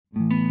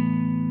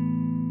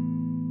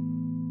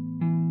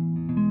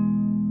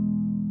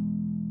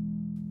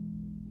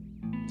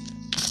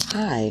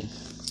Hi,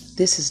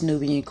 this is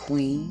Nubian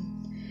Queen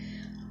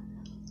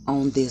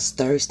on this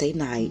Thursday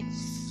night.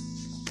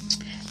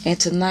 And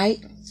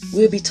tonight,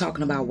 we'll be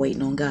talking about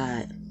waiting on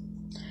God.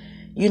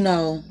 You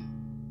know,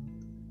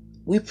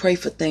 we pray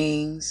for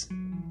things,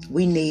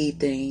 we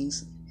need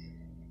things,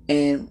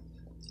 and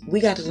we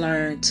got to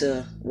learn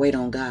to wait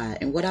on God.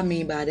 And what I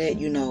mean by that,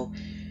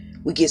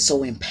 we get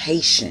so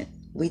impatient.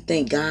 We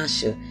think God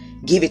should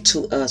give it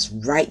to us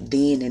right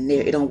then and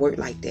there. It don't work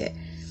like that.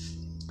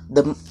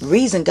 The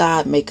reason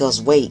God make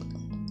us wait,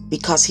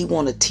 because he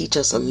want to teach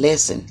us a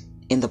lesson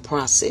in the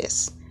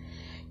process.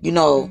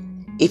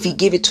 If he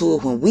give it to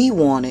us when we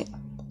want it,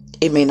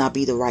 it may not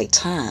be the right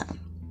time.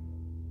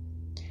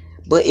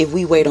 But if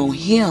we wait on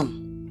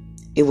him,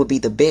 it will be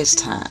the best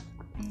time.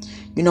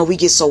 We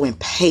get so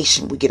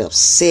impatient, we get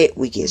upset,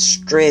 we get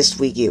stressed,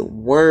 we get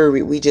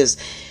worried, we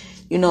just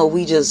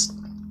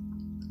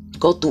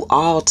go through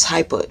all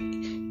type of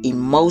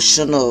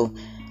emotional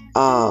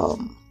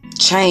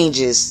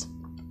changes.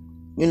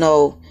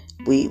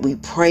 We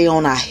pray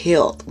on our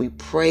health. We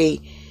pray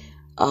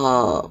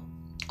for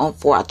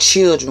our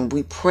children.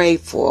 We pray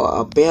for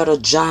a better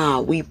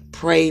job. We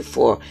pray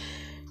for,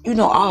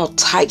 all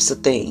types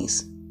of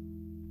things.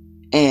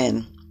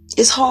 And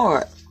it's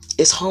hard.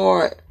 It's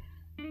hard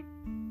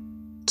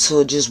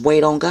to just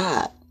wait on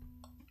God.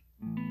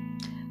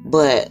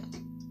 But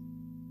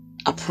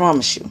I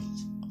promise you,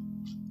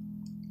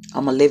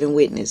 I'm a living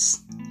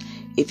witness.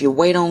 If you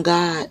wait on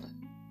God,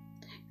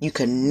 you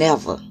can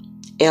never,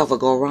 ever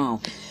go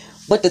wrong.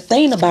 But the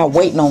thing about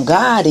waiting on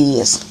God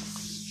is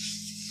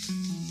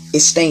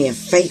staying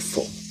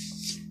faithful.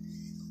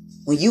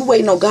 When you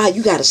waiting on God,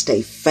 you got to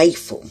stay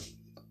faithful.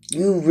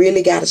 You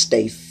really got to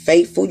stay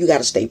faithful. You got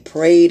to stay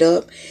prayed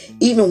up.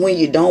 Even when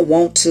you don't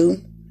want to.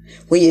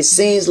 When it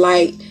seems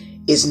like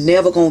it's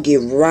never going to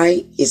get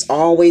right. It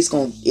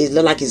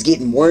look like it's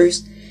getting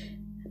worse.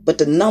 But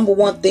the number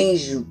one thing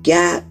is you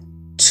got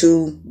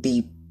to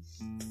be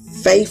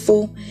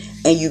faithful,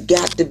 and you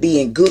got to be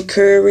in good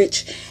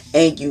courage,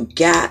 and you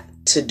got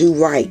to do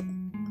right.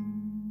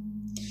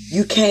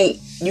 You can't,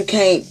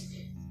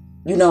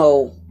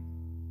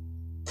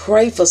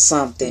 pray for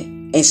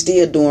something and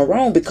still doing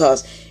wrong,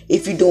 because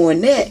if you're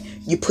doing that,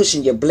 you're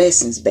pushing your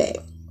blessings back.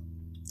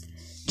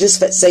 Just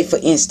say, for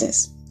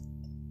instance,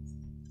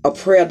 a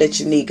prayer that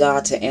you need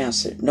God to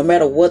answer, no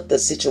matter what the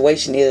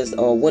situation is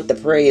or what the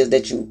prayer is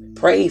that you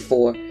prayed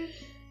for.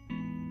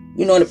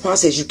 In the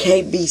process, you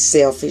can't be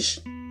selfish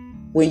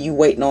when you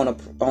waiting on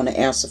an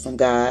answer from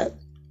God.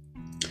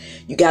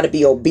 You got to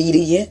be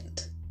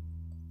obedient.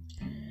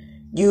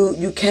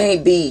 You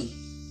can't be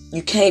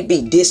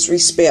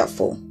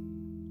disrespectful.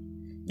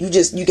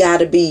 You got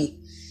to be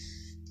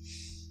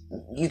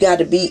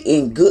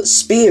in good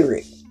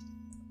spirit.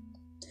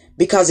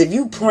 Because if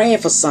you praying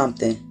for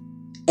something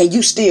and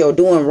you still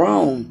doing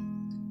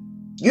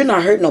wrong, you're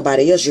not hurting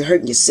nobody else. You're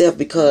hurting yourself,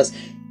 because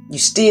you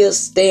still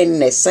stand in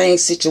that same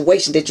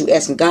situation that you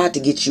asking God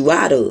to get you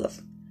out of.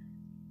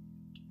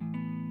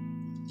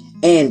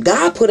 And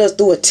God put us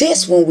through a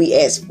test when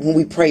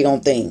we prayed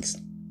on things.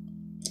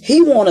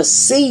 He want to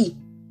see,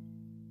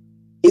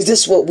 is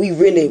this what we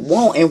really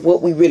want and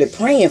what we really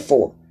praying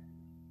for?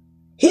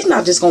 He's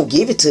not just going to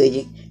give it to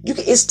you.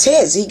 It's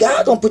tests.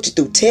 God going to put you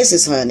through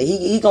tests, honey.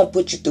 He going to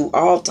put you through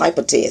all type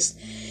of tests.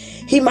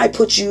 He might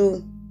put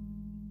you,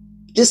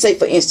 just say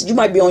for instance, you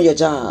might be on your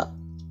job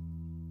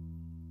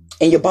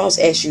and your boss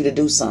asks you to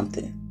do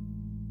something,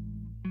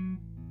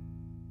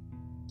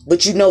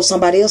 but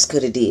somebody else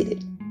could have did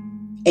it.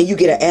 And you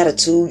get an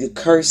attitude, you're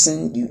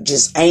cursing, you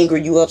just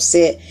angry, you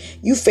upset.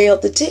 You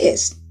failed the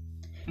test.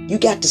 You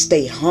got to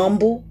stay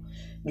humble.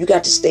 You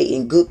got to stay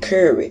in good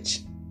courage.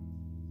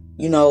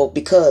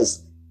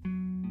 Because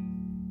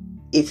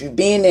if you're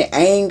being in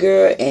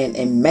anger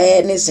and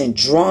madness and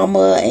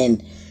drama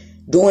and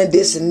doing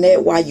this and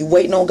that while you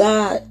waiting on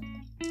God,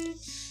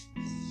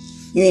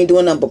 you ain't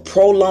doing nothing but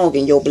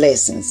prolonging your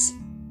blessings.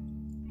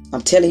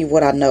 I'm telling you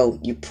what I know.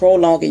 You're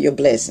prolonging your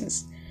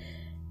blessings.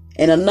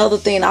 And another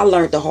thing I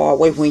learned the hard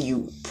way, when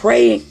you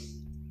pray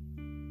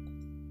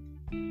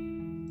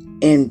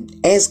and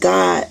ask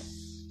God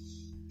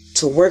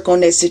to work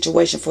on that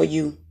situation for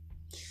you,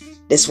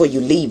 that's where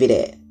you leave it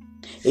at.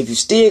 If you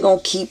still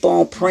gonna keep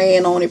on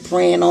praying on it,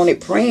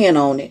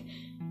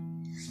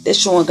 that's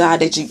showing God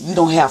that you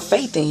don't have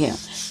faith in him.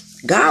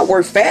 God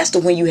works faster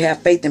when you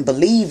have faith and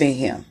believe in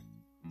him.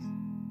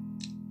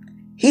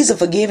 He's a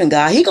forgiving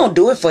God. He gonna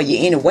do it for you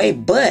anyway,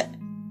 but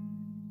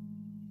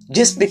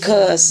just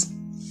because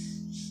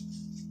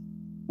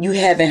you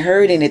haven't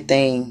heard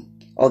anything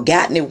or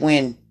gotten it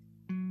when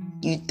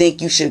you think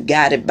you should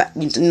got it by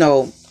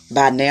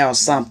now or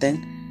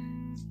something,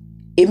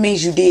 it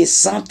means you did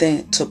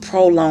something to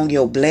prolong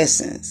your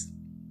blessings.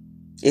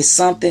 It's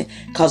something,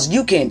 because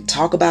you can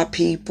talk about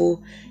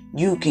people,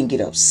 you can get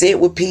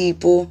upset with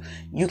people,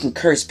 you can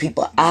curse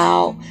people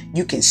out,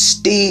 you can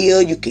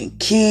steal, you can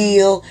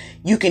kill,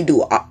 you can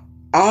do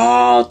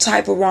all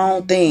type of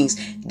wrong things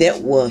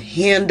that will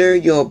hinder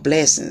your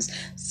blessings.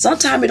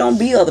 Sometimes it don't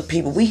be other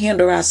people. We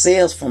hinder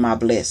ourselves from our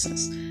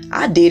blessings.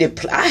 I did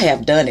it. I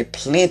have done it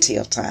plenty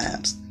of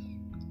times.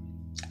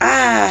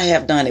 I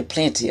have done it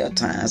plenty of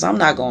times. I'm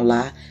not going to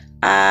lie.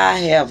 I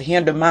have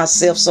hindered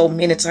myself so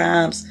many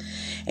times.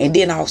 And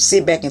then I'll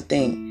sit back and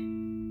think,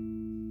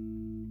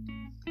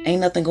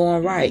 ain't nothing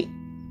going right.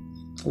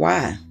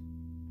 Why?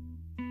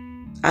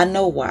 I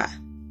know why.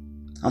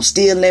 I'm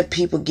still letting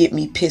people get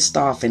me pissed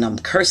off, and I'm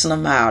cursing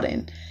them out,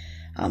 and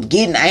I'm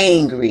getting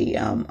angry.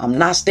 I'm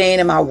not staying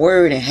in my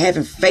word and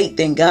having faith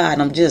in God.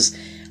 I'm just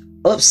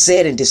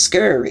upset and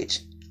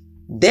discouraged.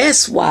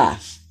 That's why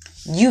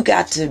you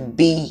got to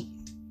believe,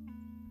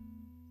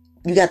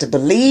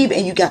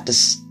 and you got to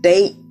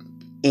stay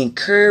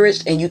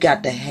encouraged, and you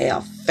got to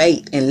have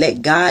faith and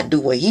let God do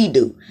what he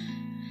do.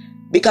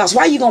 Because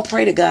why you going to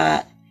pray to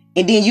God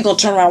and then you going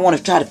to turn around and want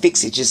to try to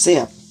fix it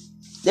yourself?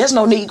 There's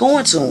no need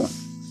going to him.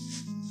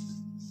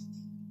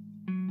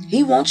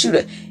 He wants you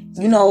to,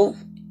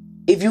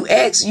 if you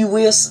ask, you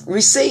will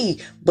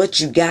receive. But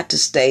you got to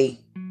stay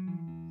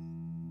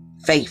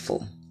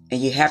faithful. And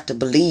you have to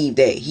believe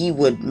that he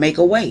would make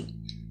a way.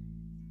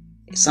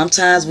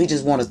 Sometimes we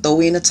just want to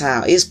throw in the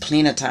towel. It's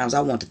plenty of times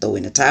I want to throw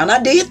in the towel. And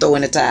I did throw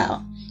in the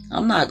towel.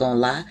 I'm not going to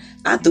lie.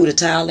 I threw the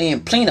towel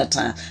in plenty of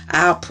times.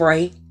 I'll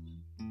pray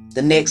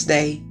the next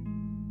day.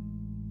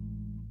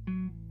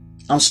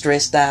 I'm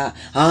stressed out.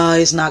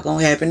 It's not going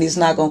to happen. It's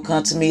not going to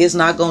come to me. It's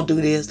not going to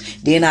do this.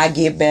 Then I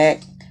get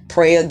back,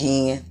 pray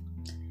again.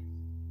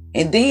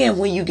 And then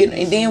when you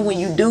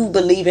do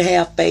believe and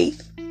have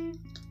faith,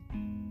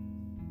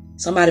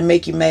 somebody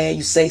make you mad,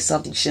 you say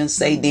something you shouldn't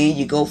say, then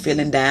you go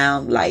feeling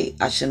down like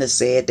I shouldn't have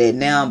said that.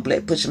 Now I'm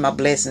pushing my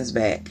blessings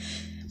back.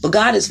 But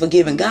God is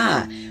forgiving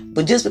God.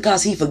 But just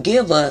because he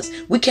forgive us,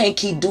 we can't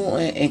keep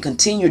doing and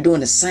continue doing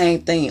the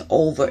same thing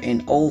over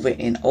and over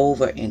and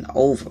over and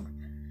over.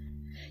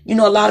 A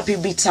lot of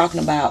people be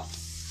talking about,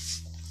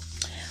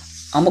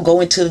 I'm going to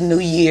go into the new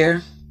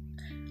year.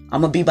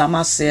 I'm going to be by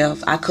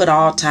myself. I cut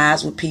all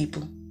ties with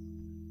people.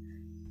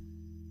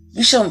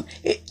 You should,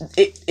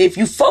 if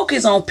you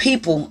focus on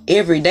people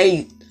every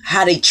day,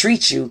 how they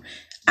treat you,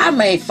 our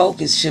main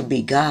focus should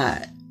be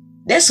God.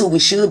 That's who we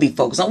should be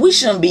focused on. We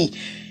shouldn't be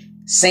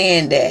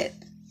saying that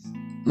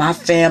my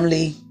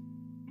family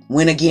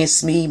went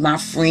against me, my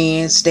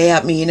friends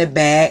stabbed me in the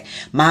back,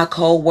 my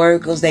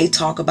co-workers, they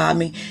talk about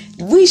me.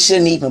 We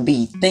shouldn't even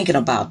be thinking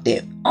about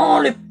that.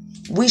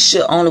 We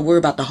should only worry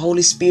about the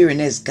Holy Spirit, and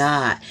that's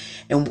God.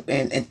 And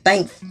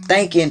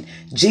thanking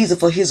Jesus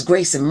for his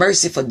grace and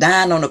mercy for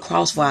dying on the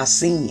cross for our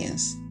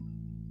sins.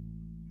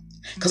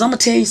 Because I'm going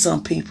to tell you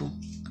something, people.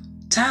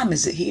 Time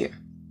is here.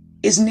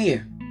 It's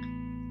near.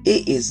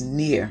 It is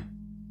near.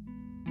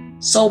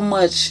 So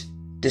much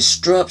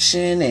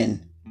destruction and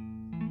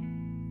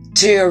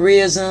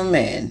terrorism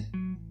and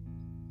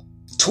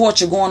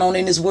torture going on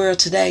in this world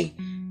today.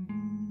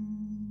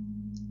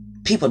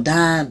 People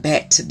dying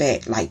back to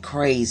back like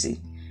crazy.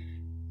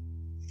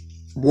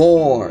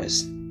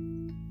 Wars.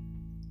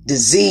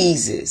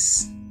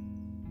 Diseases.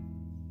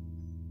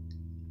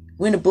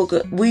 We're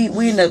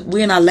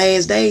in our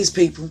last days,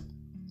 people.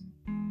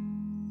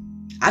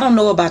 I don't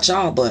know about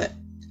y'all, but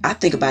I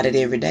think about it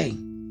every day.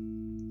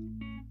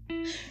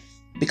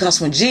 Because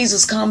when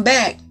Jesus come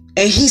back,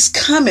 and he's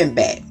coming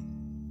back,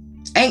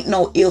 ain't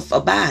no if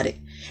about it.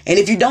 And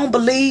if you don't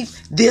believe,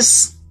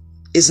 this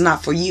is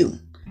not for you.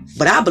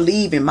 But I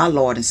believe in my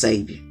Lord and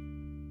Savior.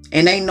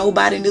 And ain't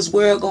nobody in this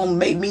world gonna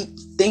make me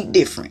think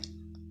different.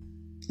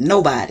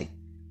 Nobody.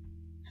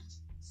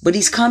 But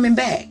he's coming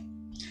back.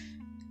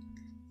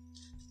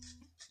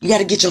 You got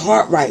to get your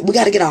heart right. We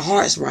got to get our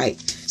hearts right.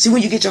 See,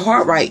 when you get your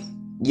heart right,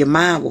 your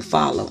mind will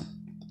follow.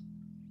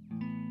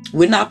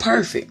 We're not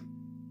perfect.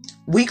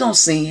 We gonna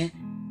sin.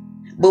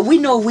 But we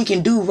know we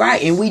can do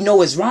right, and we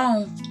know it's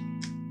wrong.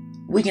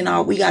 We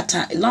got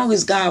time. As long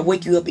as God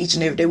wake you up each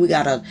and every day, we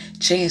got a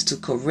chance to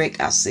correct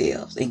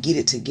ourselves and get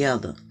it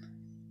together.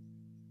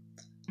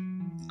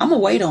 I'm going to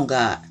wait on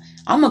God.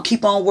 I'm going to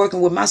keep on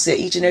working with myself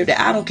each and every day.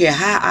 I don't care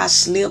how I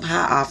slip,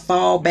 how I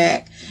fall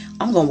back.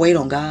 I'm going to wait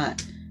on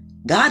God.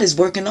 God is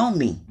working on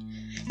me.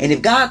 And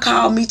if God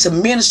called me to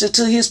minister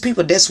to his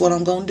people, that's what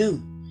I'm going to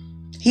do.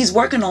 He's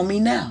working on me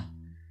now.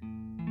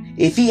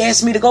 If he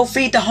asked me to go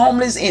feed the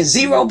homeless in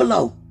Zero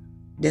Below,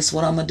 that's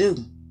what I'm going to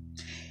do.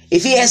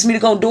 If he asked me to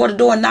go door to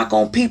door and knock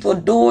on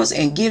people's doors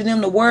and give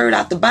them the word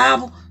out the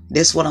Bible,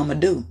 that's what I'm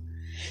going to do.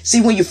 See,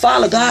 when you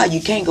follow God,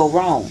 you can't go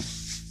wrong.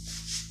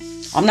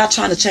 I'm not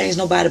trying to change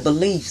nobody's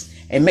beliefs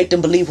and make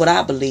them believe what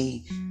I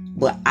believe.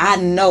 But I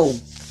know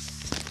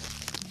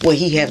what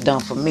he has done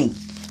for me.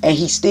 And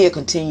he still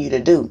continue to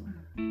do.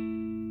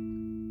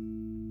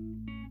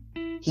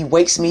 He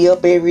wakes me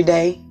up every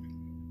day.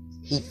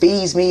 He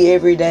feeds me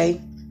every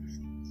day.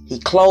 He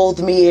clothes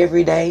me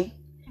every day.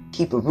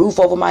 Keep a roof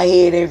over my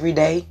head every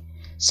day.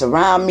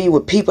 Surround me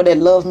with people that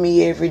love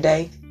me every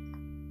day.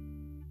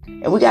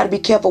 And we got to be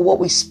careful what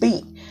we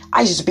speak.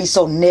 I used to be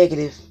so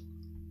negative.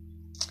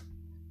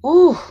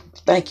 Ooh,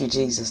 thank you,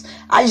 Jesus.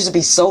 I used to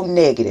be so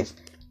negative.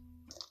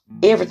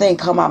 Everything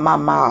come out my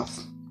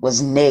mouth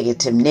was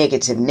negative.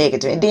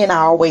 And then I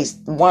always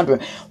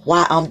wondering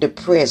why I'm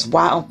depressed,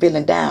 why I'm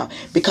feeling down,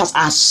 because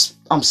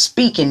I'm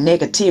speaking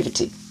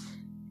negativity.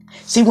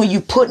 See, when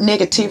you put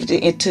negativity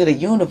into the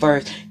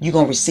universe, you're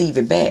going to receive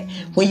it back.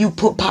 When you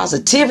put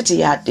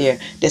positivity out there,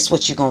 that's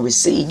what you're going to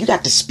receive. You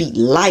got to speak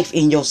life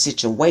in your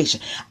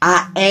situation.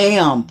 I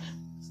am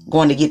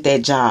going to get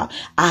that job.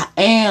 I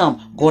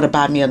am going to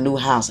buy me a new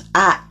house.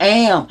 I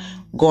am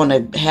going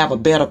to have a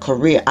better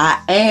career.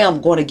 I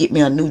am going to get me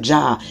a new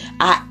job.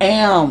 I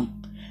am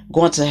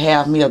going to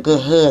have me a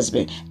good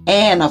husband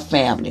and a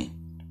family.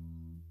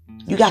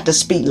 You got to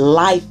speak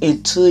life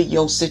into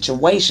your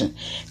situation.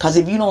 Because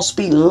if you don't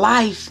speak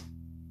life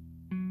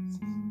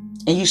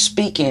and you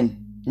speaking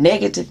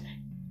negative,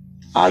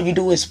 all you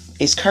do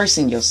is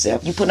cursing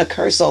yourself. You putting a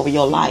curse over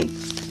your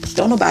life.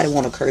 Don't nobody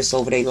want to curse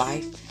over their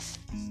life.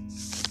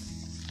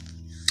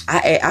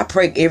 I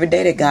pray every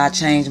day that God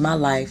change my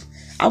life.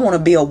 I want to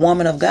be a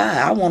woman of God.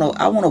 I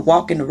want to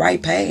walk in the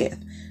right path.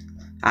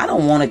 I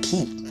don't want to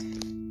keep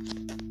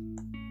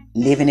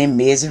living in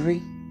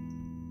misery.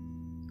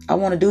 I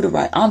want to do the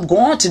right. I'm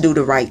going to do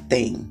the right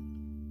thing.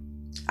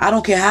 I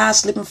don't care how I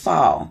slip and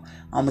fall.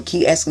 I'm going to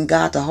keep asking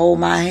God to hold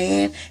my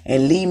hand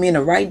and lead me in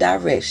the right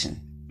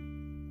direction.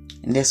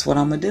 And that's what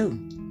I'm going to do.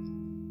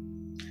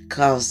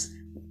 Because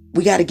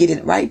we got to get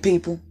it right,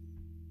 people.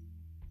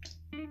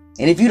 And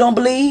if you don't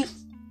believe,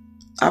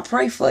 I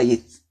pray for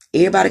you.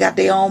 Everybody got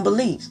their own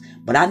beliefs.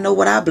 But I know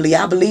what I believe.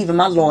 I believe in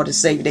my Lord and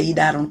Savior that he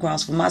died on the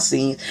cross for my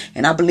sins.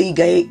 And I believe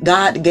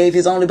God gave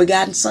his only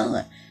begotten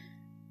son.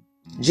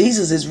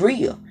 Jesus is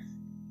real.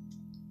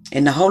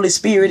 And the Holy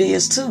Spirit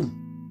is too.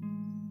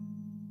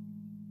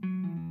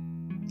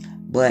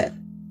 But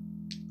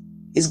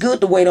it's good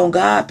to wait on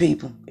God,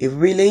 people. It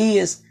really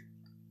is.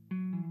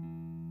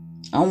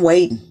 I'm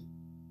waiting.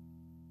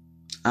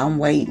 Well,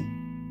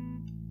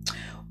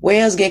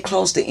 it's getting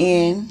close to the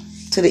end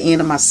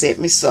of my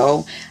segment.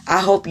 So I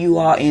hope you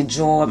all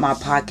enjoyed my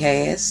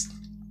podcast.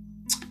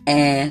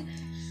 And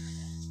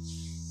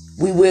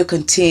we will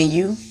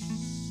continue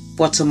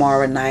for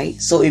tomorrow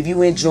night. So if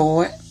you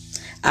enjoyed,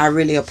 I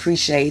really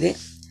appreciate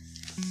it.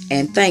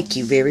 And thank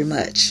you very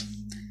much.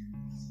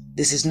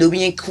 This is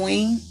Nubian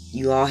Queen.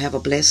 You all have a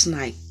blessed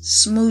night.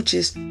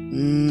 Smooches.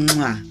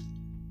 Mwah.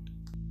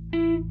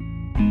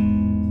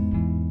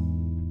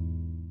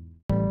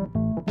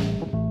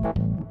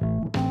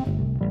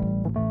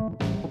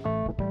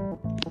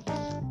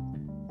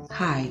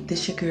 Hi,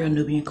 this is your girl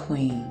Nubian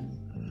Queen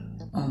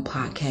on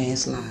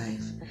Podcast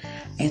Live.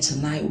 And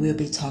tonight we'll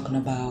be talking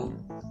about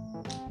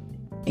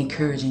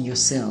encouraging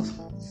yourself.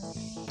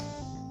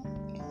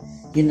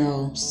 You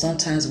know,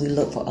 sometimes we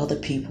look for other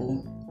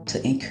people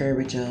to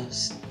encourage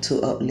us,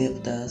 to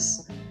uplift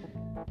us,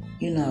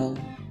 you know.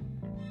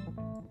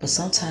 But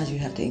sometimes you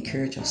have to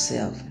encourage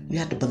yourself. You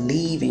have to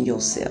believe in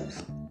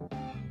yourself.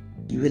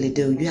 You really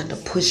do. You have to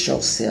push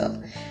yourself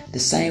the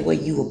same way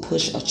you would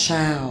push a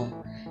child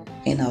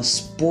in a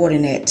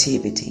sporting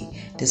activity,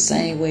 the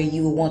same way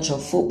you would want your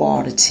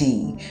football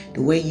team,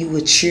 the way you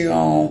would cheer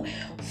on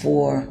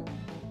for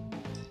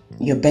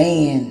your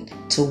band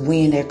to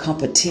win their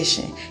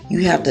competition.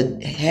 You have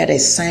to have that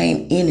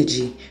same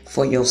energy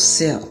for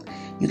yourself.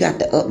 You got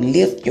to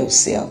uplift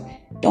yourself.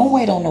 Don't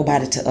wait on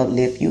nobody to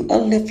uplift you.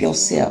 Uplift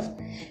yourself.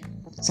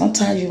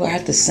 Sometimes you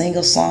have to sing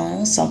a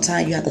song.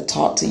 Sometimes you have to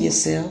talk to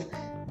yourself.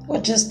 Or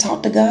just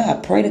talk to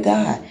God. Pray to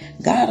God.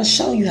 God will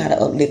show you how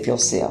to uplift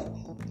yourself.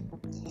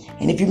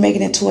 And if you make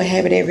it into a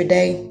habit every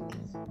day,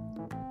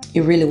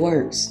 it really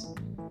works.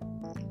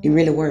 It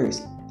really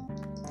works.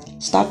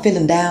 Stop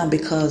feeling down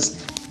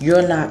because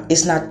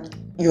it's not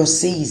your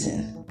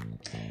season.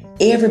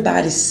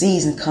 Everybody's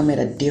season come at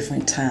a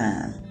different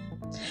time.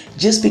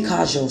 Just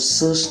because your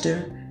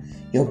sister,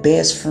 your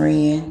best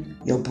friend,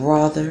 your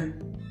brother,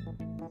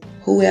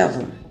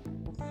 whoever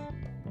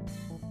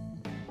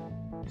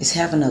is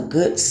having a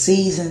good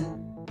season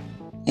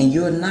and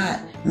you're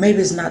not, maybe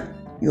it's not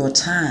your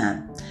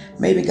time.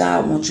 Maybe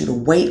God wants you to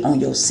wait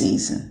on your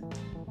season.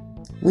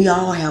 We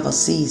all have a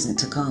season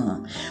to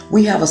come.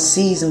 We have a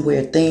season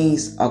where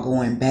things are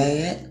going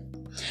bad.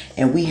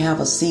 And we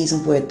have a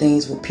season where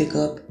things will pick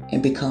up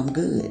and become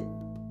good.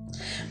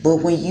 But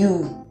when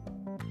you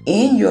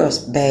in your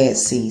bad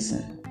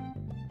season,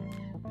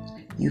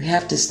 you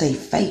have to stay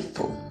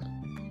faithful.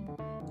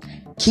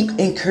 Keep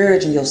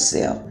encouraging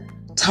yourself.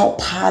 Talk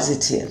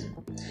positive.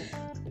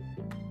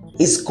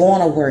 It's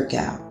going to work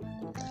out.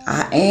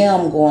 I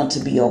am going to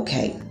be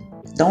okay.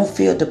 Don't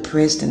feel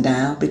depressed and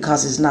down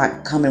because it's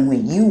not coming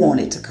when you want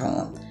it to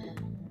come.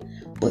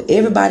 But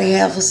everybody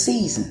have a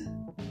season.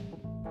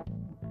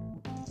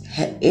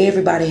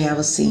 Everybody have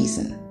a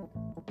season.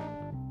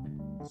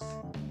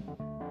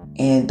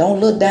 And don't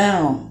look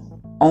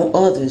down on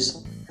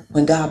others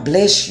when God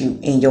bless you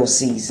in your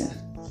season.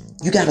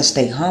 You got to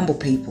stay humble,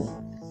 people.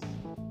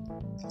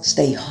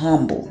 Stay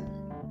humble.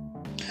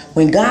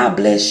 When God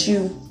bless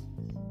you,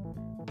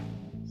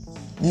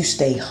 you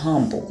stay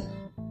humble.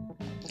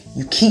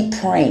 You keep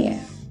praying,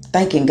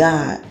 thanking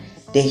God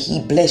that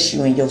he bless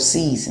you in your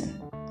season.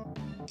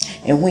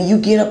 And when you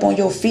get up on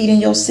your feet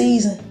in your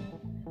season,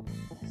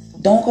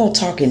 Don't go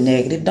talking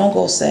negative. Don't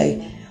go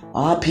say,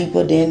 "Oh,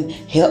 people didn't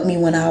help me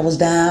when I was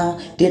down."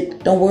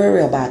 Don't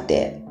worry about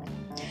that.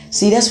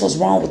 See, that's what's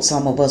wrong with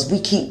some of us. We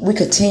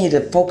continue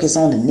to focus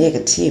on the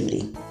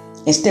negativity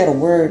instead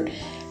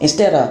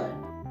of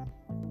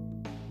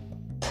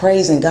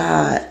praising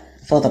God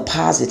for the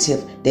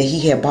positive that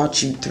He had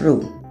brought you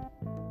through.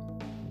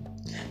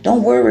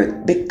 Don't worry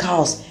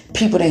because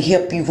people didn't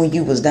help you when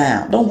you was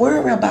down. Don't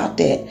worry about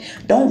that.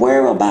 Don't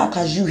worry about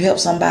because you helped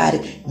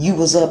somebody, you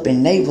was up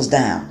and they was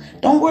down.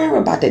 Don't worry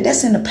about that.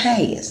 That's in the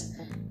past.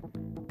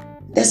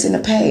 That's in the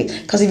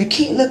past. Because if you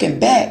keep looking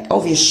back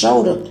over your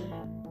shoulder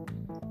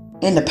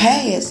in the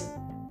past,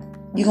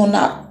 you're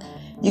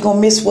gonna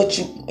miss what's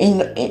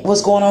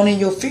going on in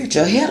your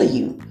future ahead of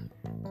you.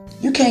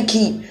 You can't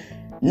keep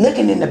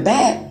looking in the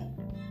back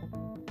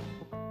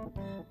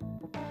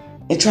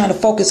and trying to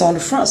focus on the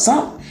front.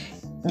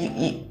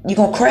 You're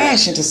gonna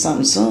crash into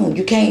something soon.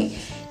 You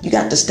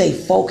got to stay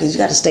focused. You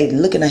got to stay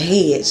looking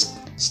ahead.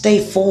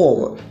 Stay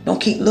forward. Don't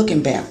keep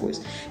looking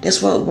backwards.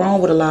 That's what's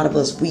wrong with a lot of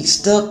us. We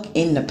stuck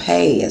in the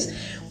past,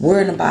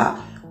 worrying about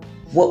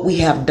what we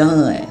have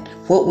done,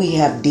 what we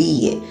have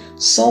did.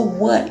 So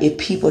what if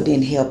people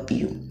didn't help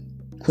you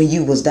when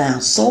you was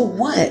down? So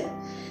what?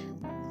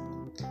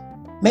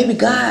 Maybe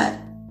God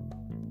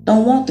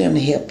don't want them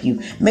to help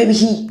you. Maybe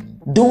He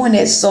doing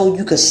that so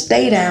you could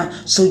stay down,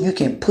 so you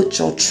can put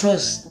your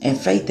trust and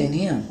faith in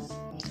Him,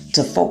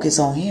 to focus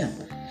on Him.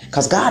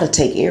 Because God will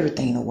take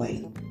everything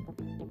away.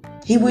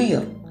 He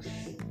will.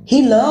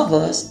 He loves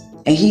us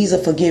and He's a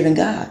forgiving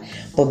God.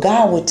 But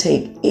God will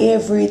take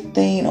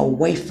everything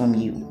away from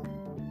you.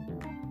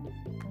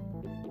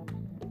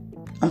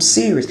 I'm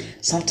serious.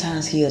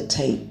 Sometimes He'll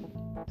take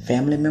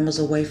family members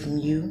away from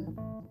you.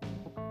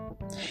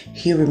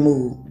 He'll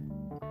remove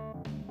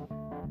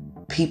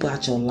people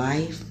out your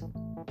life.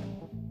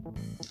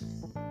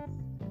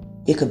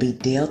 It could be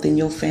death in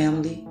your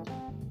family.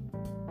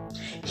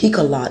 He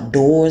could lock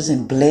doors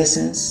and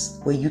blessings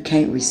where you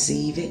can't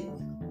receive it.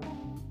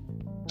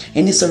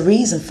 And it's a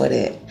reason for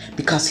that,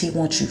 because He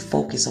wants you to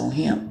focus on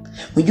Him.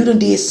 When you done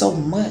did so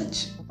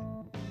much,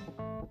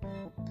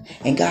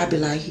 and God be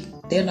like,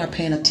 they're not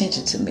paying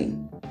attention to me.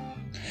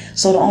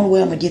 So the only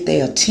way I'm going to get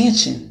their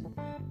attention,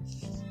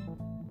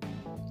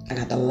 I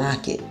got to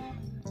lock it.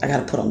 I got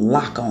to put a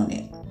lock on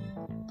it,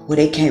 where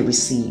they can't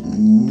receive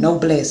no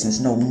blessings,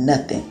 no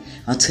nothing,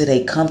 until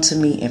they come to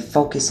me and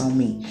focus on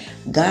me.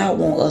 God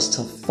wants us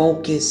to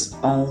focus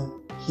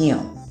on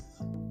Him.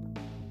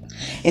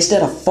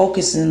 Instead of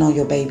focusing on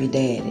your baby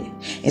daddy,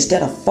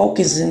 instead of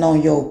focusing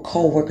on your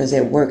co-workers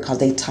at work because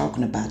they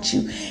talking about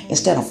you,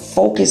 instead of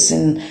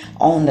focusing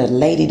on the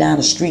lady down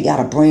the street got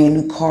a brand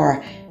new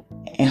car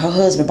and her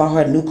husband bought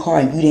her a new car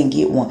and you didn't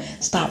get one.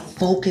 Stop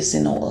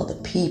focusing on other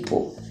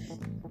people.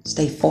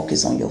 Stay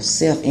focused on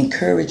yourself.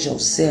 Encourage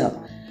yourself.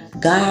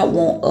 God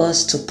wants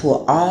us to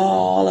put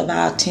all of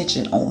our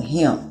attention on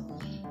Him.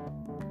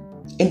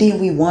 And then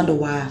we wonder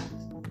why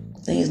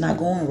things not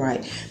going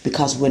right,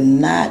 because we're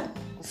not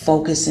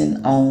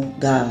focusing on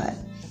God.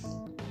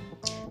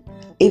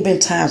 It been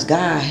times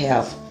God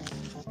have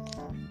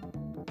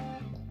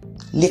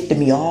lifted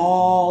me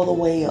all the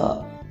way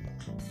up.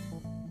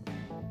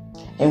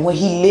 And when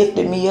He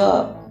lifted me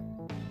up,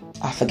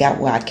 I forgot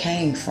where I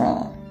came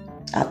from.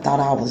 I thought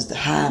I was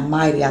high and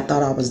mighty. I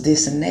thought I was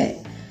this and that.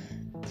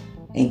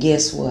 And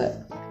guess what?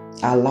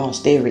 I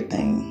lost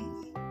everything.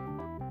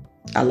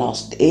 I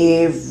lost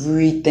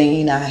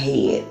everything I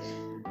had.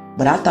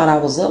 But I thought I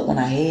was up when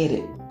I had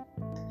it.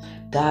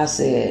 God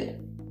said,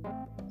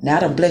 now I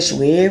done bless you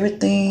with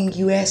everything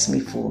you asked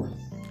me for.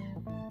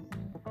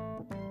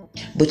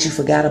 But you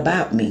forgot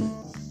about me.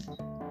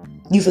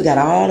 You forgot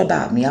all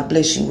about me. I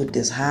bless you with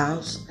this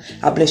house.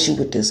 I bless you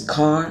with this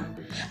car.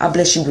 I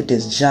bless you with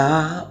this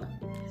job.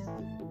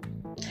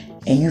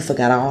 And you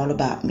forgot all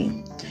about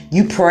me.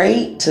 You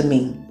prayed to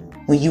me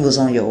when you was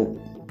on your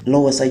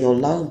lowest of your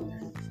low.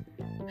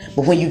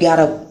 But when you got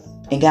up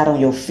and got on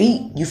your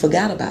feet, you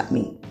forgot about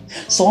me.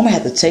 So I'm going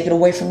to have to take it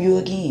away from you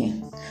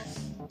again,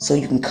 so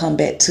you can come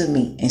back to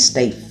me and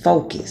stay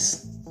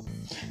focused.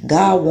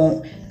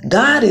 God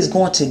is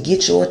going to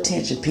get your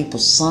attention, people,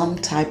 some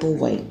type of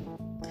way.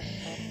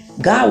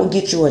 God will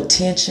get your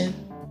attention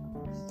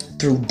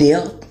through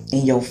death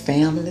in your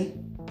family.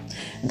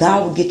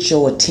 God will get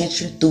your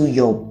attention through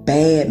your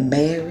bad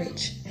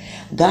marriage.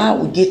 God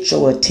will get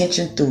your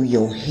attention through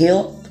your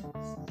health.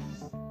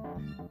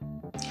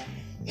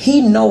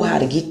 He know how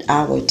to get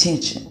our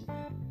attention.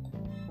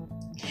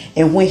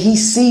 And when He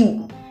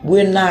see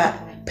we're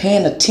not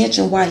paying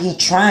attention while He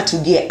trying to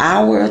get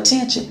our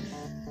attention,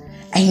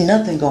 ain't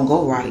nothing gonna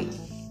go right.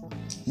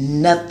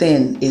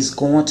 Nothing is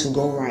going to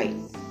go right.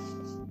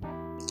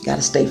 You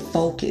gotta stay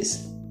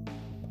focused.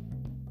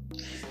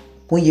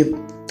 When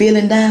you're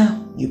feeling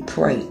down, you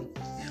pray.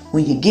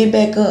 When you get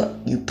back up,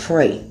 you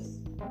pray.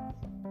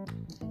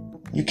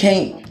 You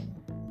can't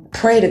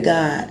pray to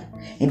God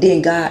and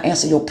then God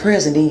answer your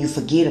prayers and then you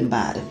forget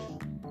about it.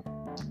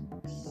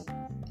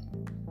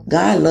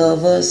 God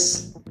loves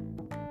us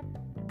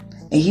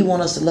and He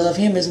wants us to love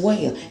Him as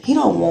well. He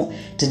don't want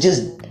to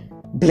just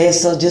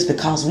bless us just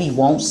because we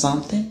want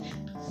something.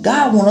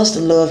 God wants us to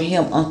love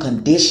him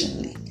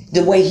unconditionally,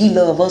 the way he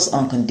loves us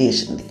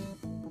unconditionally.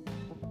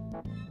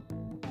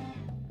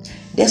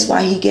 That's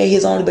why he gave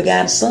his only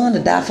begotten son to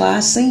die for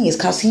our sins,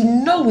 because he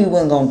knew we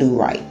weren't going to do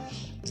right.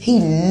 He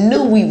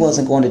knew we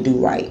wasn't going to do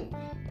right.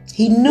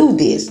 He knew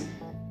this.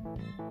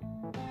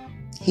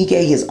 He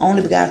gave his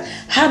only begotten.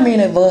 How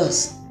many of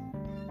us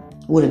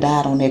would have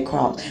died on that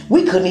cross?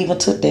 We couldn't even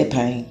took that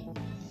pain.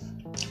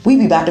 We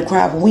be about to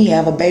cry when we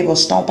have a baby or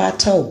stomp our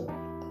toe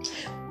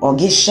or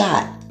get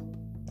shot.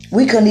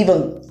 We couldn't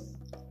even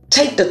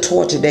take the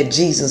torture that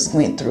Jesus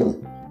went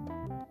through.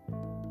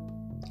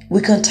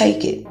 We couldn't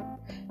take it.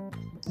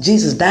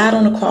 Jesus died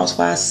on the cross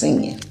for our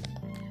sin.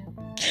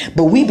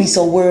 But we be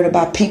so worried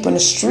about people in the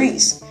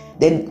streets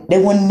that they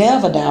will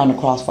never die on the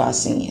cross for our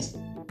sins.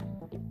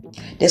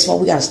 That's why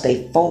we got to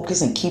stay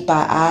focused and keep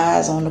our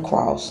eyes on the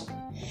cross.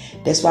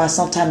 That's why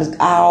sometimes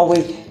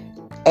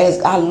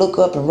as I look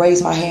up and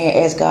raise my hand,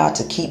 ask God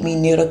to keep me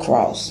near the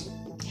cross.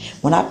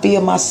 When I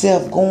feel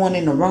myself going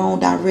in the wrong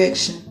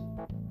direction,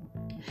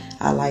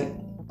 I like,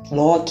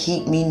 Lord,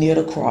 keep me near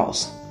the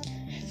cross.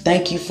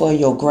 Thank you for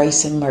your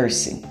grace and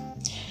mercy.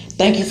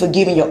 Thank you for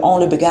giving your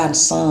only begotten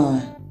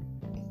son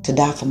to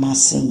die for my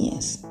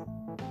sins.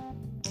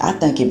 I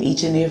thank him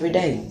each and every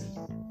day.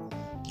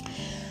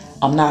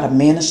 I'm not a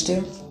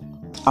minister.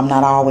 I'm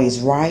not always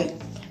right.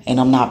 And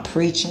I'm not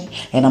preaching.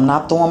 And I'm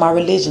not throwing my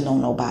religion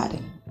on nobody.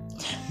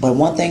 But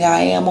one thing I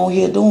am on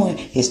here doing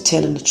is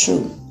telling the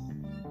truth.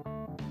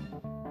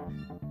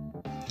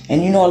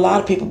 And you know, a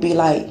lot of people be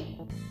like,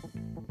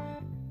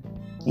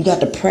 you got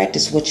to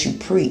practice what you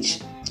preach.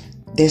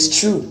 That's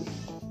true.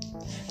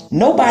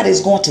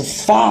 Nobody's going to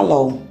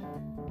follow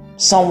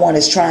someone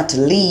that's trying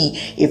to lead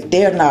if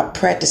they're not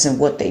practicing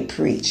what they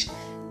preach.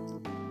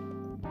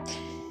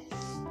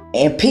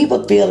 And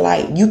people feel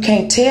like you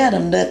can't tell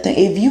them nothing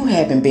if you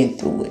haven't been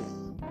through it.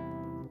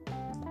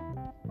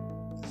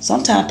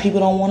 Sometimes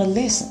people don't want to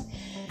listen.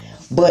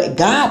 But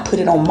God put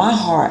it on my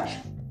heart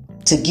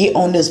to get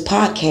on this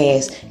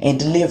podcast and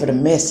deliver the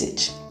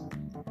message.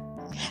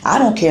 I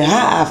don't care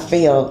how I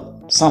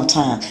feel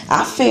sometimes.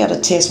 I fail the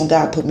test when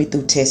God put me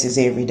through tests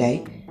every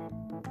day.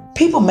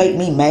 People make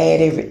me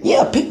mad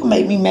people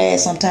make me mad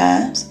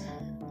sometimes.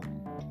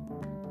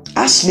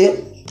 I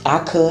slip, I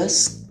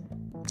cuss,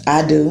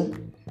 I do.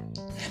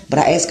 But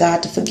I ask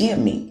God to forgive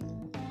me.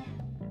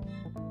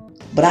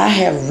 But I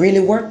have really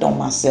worked on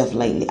myself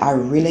lately. I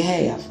really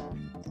have.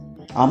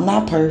 I'm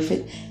not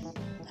perfect,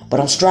 but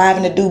I'm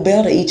striving to do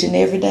better each and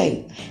every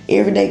day.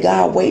 Every day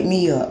God wake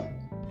me up.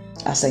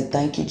 I say,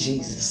 thank you,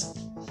 Jesus.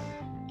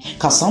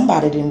 Because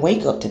somebody didn't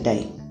wake up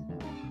today.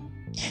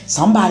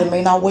 Somebody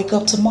may not wake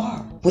up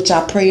tomorrow, which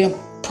I pray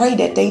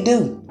that they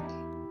do.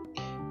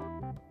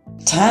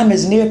 Time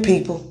is near,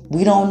 people.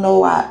 We don't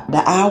know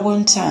the hour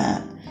and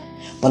time.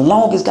 But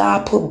long as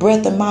God put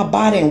breath in my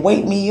body and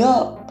wake me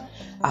up,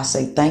 I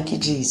say, thank you,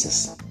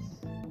 Jesus.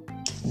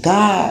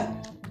 God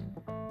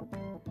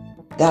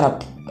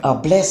got a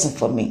blessing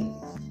for me.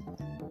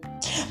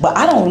 But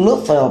I don't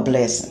look for a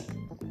blessing.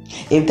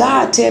 If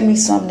God tell me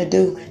something to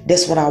do,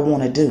 that's what I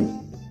want to do.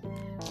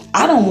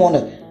 I don't want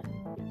to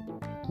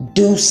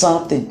do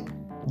something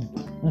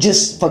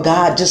just for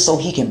God, just so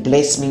he can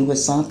bless me with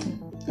something.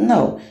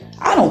 No,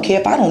 I don't care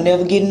if I don't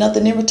never get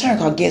nothing in return.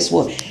 Because guess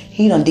what?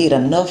 He done did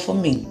enough for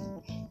me.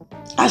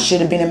 I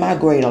should have been in my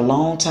grave a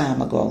long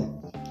time ago.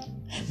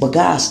 But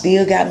God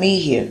still got me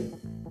here.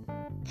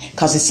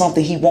 Because it's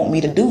something he want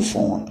me to do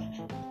for him.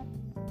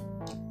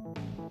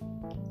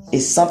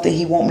 It's something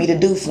he want me to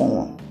do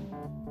for him.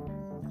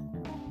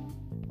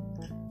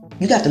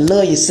 You got to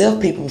love yourself,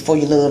 people, before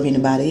you love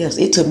anybody else.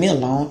 It took me a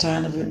long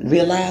time to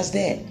realize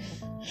that.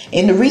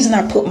 And the reason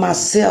I put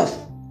myself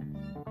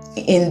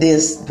in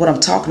this, what I'm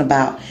talking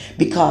about,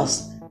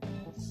 because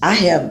I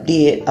have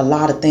did a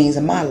lot of things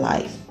in my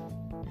life.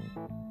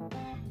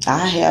 A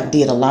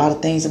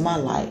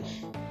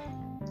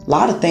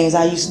lot of things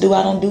I used to do,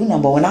 I don't do no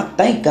more. And I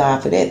thank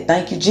God for that.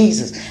 Thank you,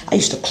 Jesus. I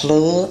used to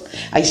club.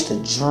 I used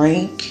to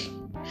drink.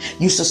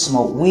 Used to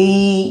smoke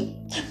weed.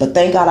 But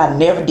thank God I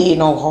never did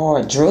no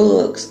hard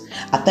drugs.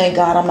 I thank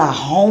God I'm not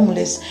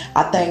homeless.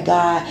 I thank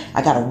God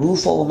I got a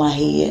roof over my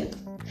head.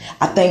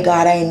 I thank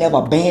God I ain't never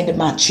abandoned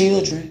my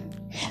children.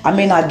 I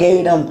mean, I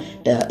gave them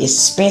the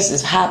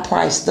expensive,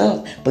 high-priced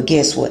stuff. But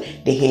guess what?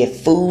 They had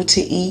food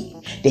to eat.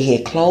 They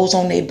had clothes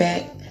on their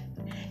back.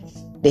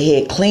 They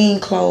had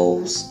clean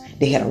clothes.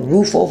 They had a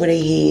roof over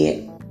their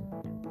head.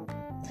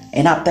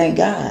 And I thank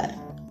God.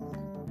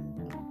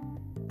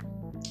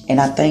 And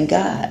I thank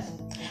God.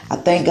 I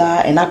thank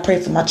God, and I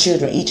pray for my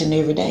children each and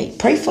every day.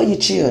 Pray for your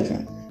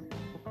children.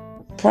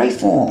 Pray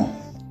for them.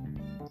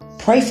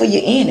 Pray for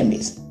your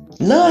enemies.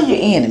 Love your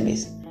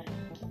enemies.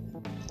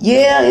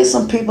 Yeah, there's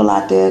some people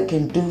out there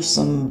can do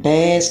some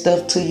bad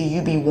stuff to you.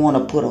 You be want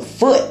to put a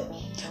foot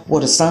where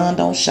the sun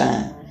don't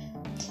shine.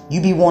 You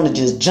be want to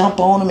just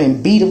jump on them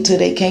and beat them till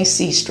they can't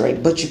see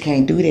straight. But you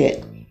can't do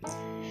that.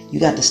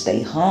 You got to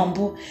stay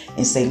humble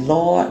and say,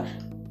 Lord,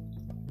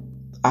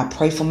 I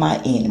pray for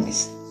my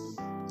enemies.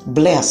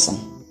 Bless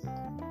them.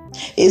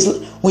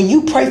 Is when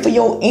you pray for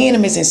your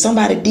enemies and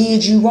somebody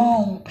did you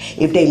wrong,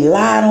 if they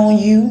lied on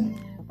you,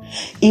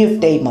 if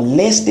they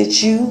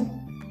molested you,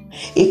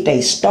 if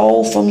they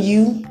stole from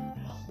you,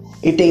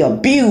 if they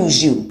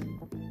abused you,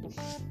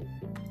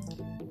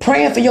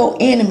 praying for your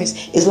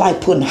enemies is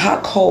like putting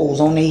hot coals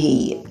on their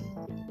head.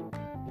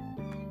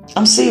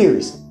 I'm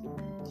serious.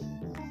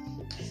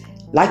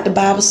 Like the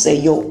Bible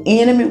says, your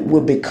enemy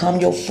will become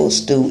your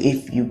footstool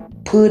if you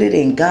put it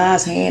in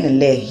God's hand and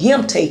let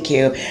him take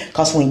care of it.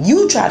 Because when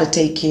you try to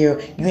take care of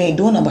it, you ain't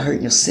doing nothing but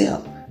hurting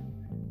yourself.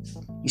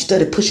 You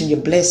started pushing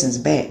your blessings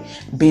back.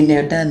 Been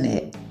there, done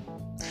that.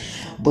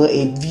 But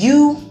if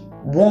you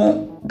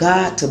want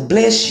God to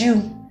bless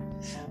you,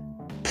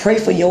 pray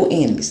for your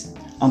enemies.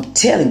 I'm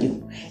telling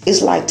you,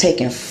 it's like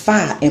taking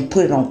fire and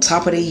put it on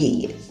top of their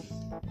head.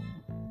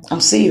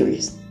 I'm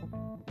serious.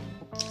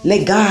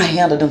 Let God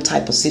handle them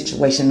type of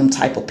situation, them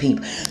type of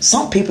people.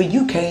 Some people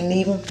you can't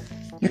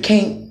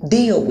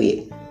deal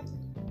with.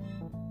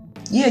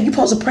 Yeah, you're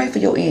supposed to pray for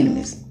your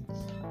enemies.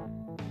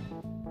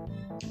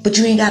 But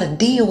you ain't got to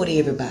deal with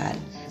everybody.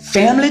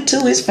 Family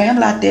too, it's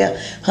family out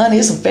there. Honey,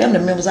 there's some family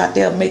members out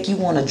there make you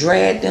want to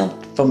drag them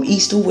from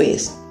east to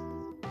west.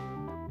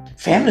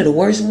 Family the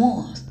worst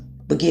ones.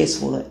 But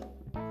guess what?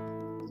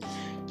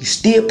 You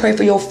still pray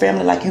for your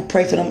family like you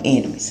pray for them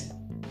enemies.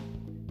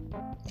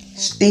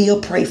 Still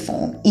pray for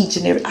them each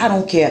and every. I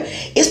don't care.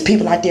 It's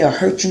people out there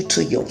hurt you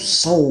to your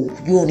soul.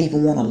 You don't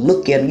even want to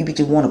look at them. You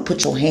just want to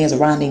put your hands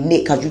around their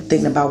neck because you're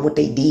thinking about what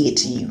they did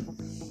to you.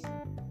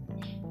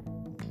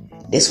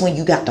 That's when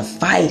you got to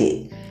fight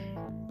it.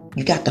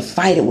 You got to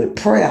fight it with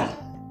prayer.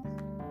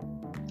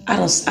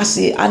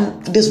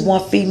 This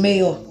one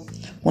female,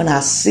 when I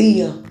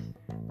see her,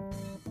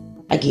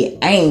 I get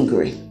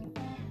angry.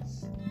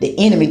 The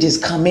enemy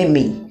just come in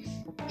me.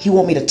 He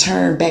want me to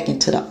turn back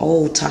into the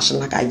old Tasha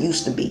like I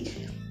used to be.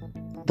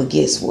 But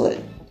guess what?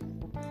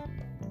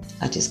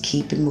 I just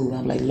keep it moving.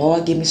 I'm like,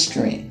 Lord, give me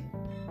strength.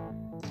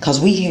 Because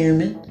we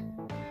human.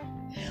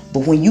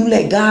 But when you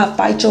let God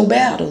fight your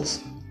battles,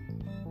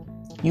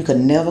 you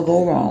can never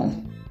go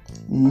wrong.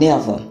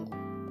 Never.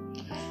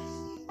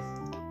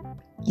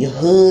 Your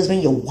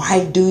husband, your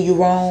wife do you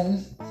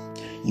wrong.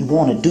 You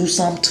want to do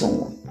something to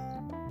them.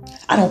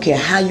 I don't care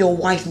how your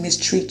wife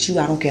mistreats you.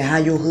 I don't care how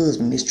your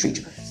husband mistreats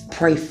you.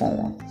 Pray for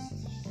them.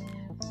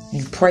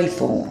 You pray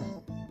for them.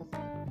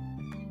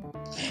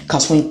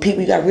 Because when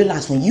people, you got to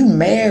realize when you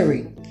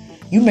marry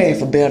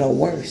for better or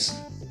worse.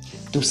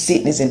 Through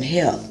sickness and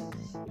health.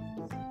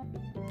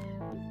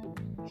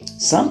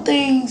 Some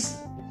things,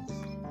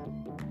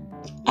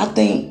 I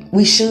think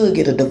we should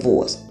get a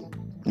divorce.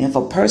 And if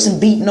a person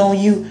beating on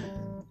you,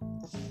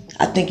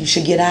 I think you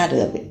should get out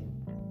of it.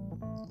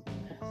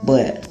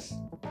 But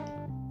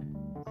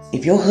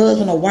if your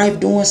husband or wife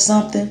doing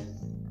something,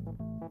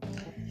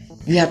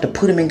 you have to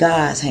put them in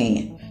God's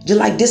hand. Just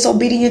like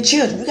disobedient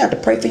children, you got to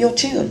pray for your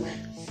children.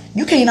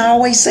 You can't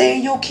always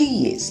save your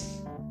kids.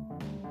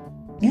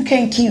 You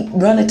can't keep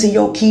running to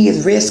your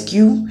kids'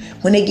 rescue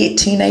when they get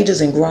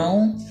teenagers and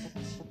grown.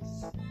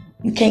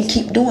 You can't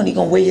keep doing it. You're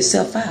going to wear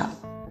yourself out.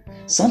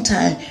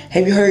 Sometimes,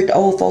 have you heard the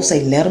old folks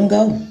say, let them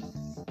go?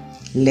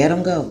 Let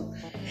them go.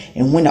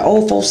 And when the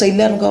old folks say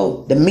let them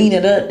go, the meaning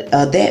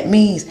of that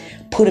means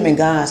put them in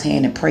God's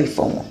hand and pray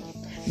for them.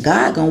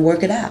 God going to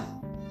work it out.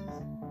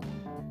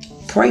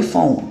 Pray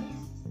for them.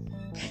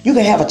 You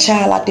can have a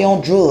child out there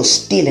on drugs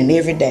stealing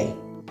every day.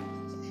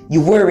 You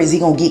worry, is he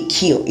going to get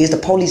killed? Is the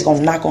police going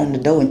to knock on the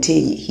door and tell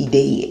you he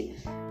dead?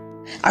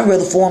 I'd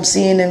rather for him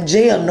seeing him in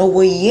jail, know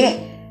where he at,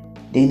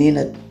 than in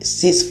a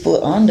 6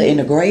 foot under in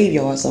the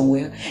graveyard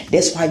somewhere.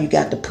 That's why you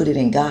got to put it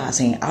in God's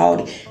hand.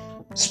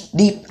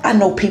 I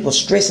know people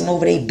stressing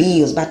over their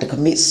bills, about to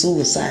commit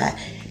suicide.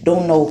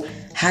 Don't know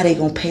how they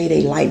going to pay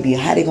their light bill,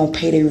 how they going to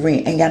pay their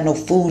rent. Ain't got no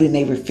food in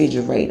their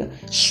refrigerator.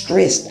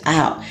 Stressed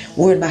out.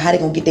 Worried about how they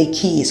going to get their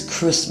kids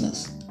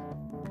Christmas.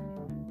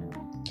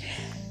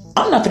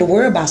 I'm not going to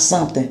worry about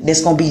something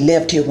that's going to be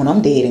left here when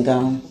I'm dead and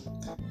gone.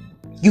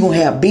 You're going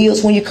to have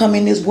bills when you come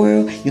in this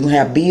world. You're going to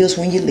have bills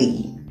when you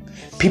leave.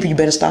 People, you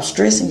better stop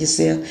stressing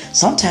yourself.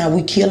 Sometimes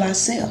we kill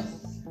ourselves.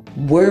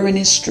 Worrying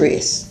and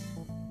stress.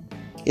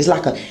 It's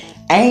like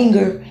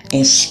anger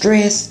and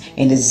stress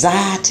and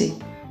anxiety.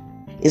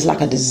 It's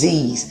like a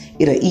disease.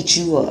 It'll eat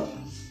you up.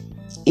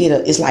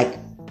 It's like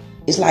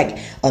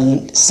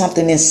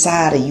something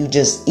inside of you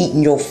just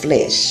eating your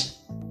flesh.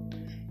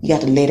 You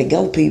got to let it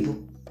go, people.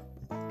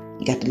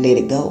 You got to let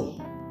it go.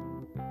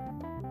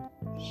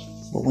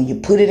 But when you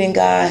put it in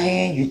God's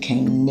hand, you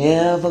can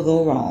never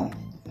go wrong.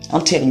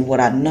 I'm telling you what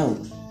I know.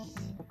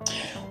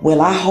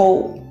 Well, I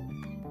hope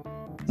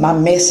my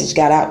message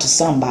got out to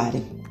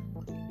somebody.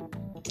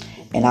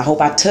 And I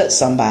hope I touched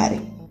somebody.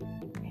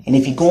 And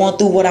if you're going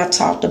through what I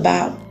talked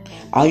about,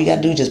 all you got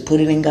to do is just put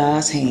it in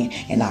God's hand.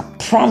 And I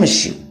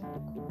promise you,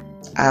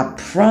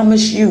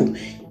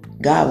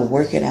 God will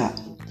work it out.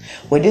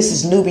 Well, this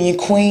is Nubian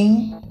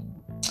Queen.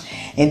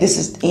 And this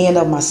is the end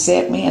of my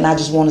segment. And I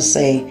just want to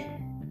say,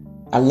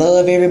 I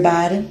love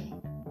everybody.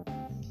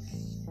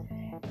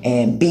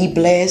 And be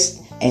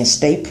blessed and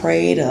stay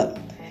prayed up.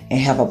 And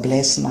have a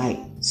blessed night.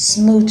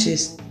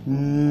 Smooches.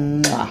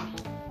 Mwah.